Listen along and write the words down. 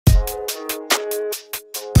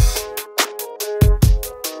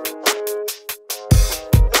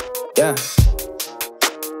yeah,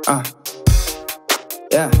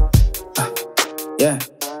 yeah, yeah.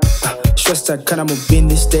 Stress takanda Mubin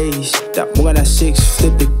these days. Ndamuka nasix,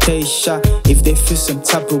 flip the case shot. If they feel some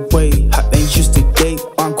type of way, hot ain't used to gate,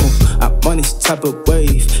 wanq. I'm on this type of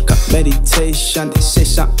wave. Kameditation, they say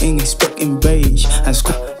something, expecting rage. And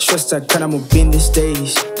stress takanda Mubin these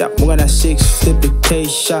days. Ndamuka nasix, flip the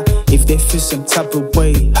case shot. If they feel some type of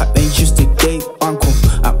way, hot ain't used to gate, wanq.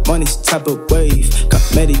 I'm on this type of wave.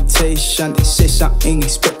 Kameditation, they say something,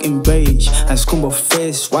 expecting rage. And kumbo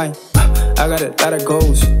pheiswa. I got a lot of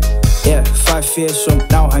goals. Yeah, 5 years from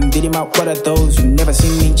now, handidi mawhat those. You never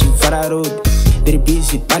seen me ndichivhara road. Ndiri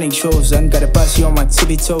busy, manning chores, and got a pasi on my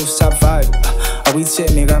tippy toes. Survive.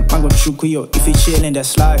 Hauiteme kamango yo. If you chillin',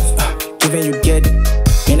 that's life. Given you get it.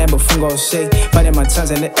 Ndaimbofungawo say, Pane matimes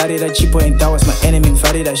and andairarira chipo, and that was my enemy,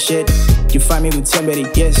 ndivhairira zhet. You find me with kutemperi,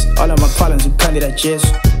 yes. All of my problems with Handisi.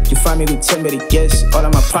 You find me with kutemperi, yes. All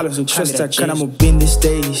of my problems with chores. Takanda Mubin these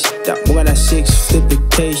days. Ndamuka nasix, flip the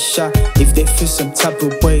case shot. If they feel some type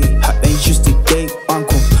of way, hot ain't used to gate, wanq.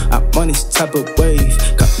 I'm on this type of wave.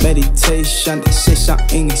 Kameditation, they say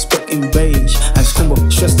something, expecting rage. And kumbo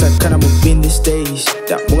stress takanda Mubin these days.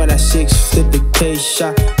 Ndamuka nasix, flip the case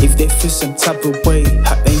shot. If they feel some type of way,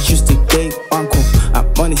 hot ain't used to gate, wanq. I'm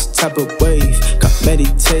on this type of wave.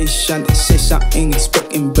 Kameditation, they say something,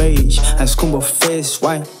 expecting rage. And kumbo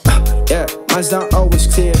pheiswa. Yeah, minds don't always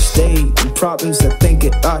clear stay. The problems that think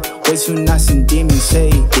it out, way too nice and demons say.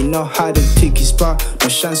 They know how to pick his spot. No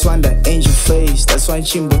chance when the angel face. That's why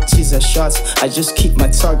chimbo teaser shots. I just keep my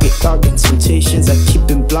target dogging temptations. I keep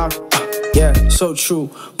them blocked. Yeah, so true.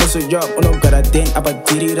 Most of y'all no gotta then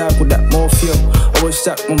andairarira with that more feel. Always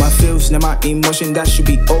stuck with my feels, now my emotion that should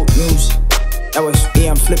be old news. That was me,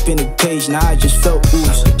 I'm flipping the page, now I just felt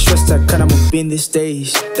ooze. Stress takanda Mubin these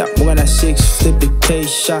days. Ndamuka nasix, flip the case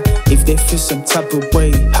shot. If they feel some type of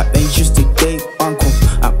way, hot ain't used to gate, wanq.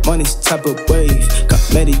 I'm on this type of wave.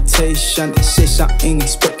 Kameditation, they say something,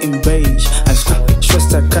 expecting rage. And stress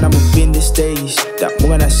takanda Mubin these days.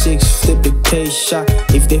 Ndamuka nasix, flip the case shot.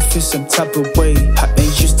 If they feel some type of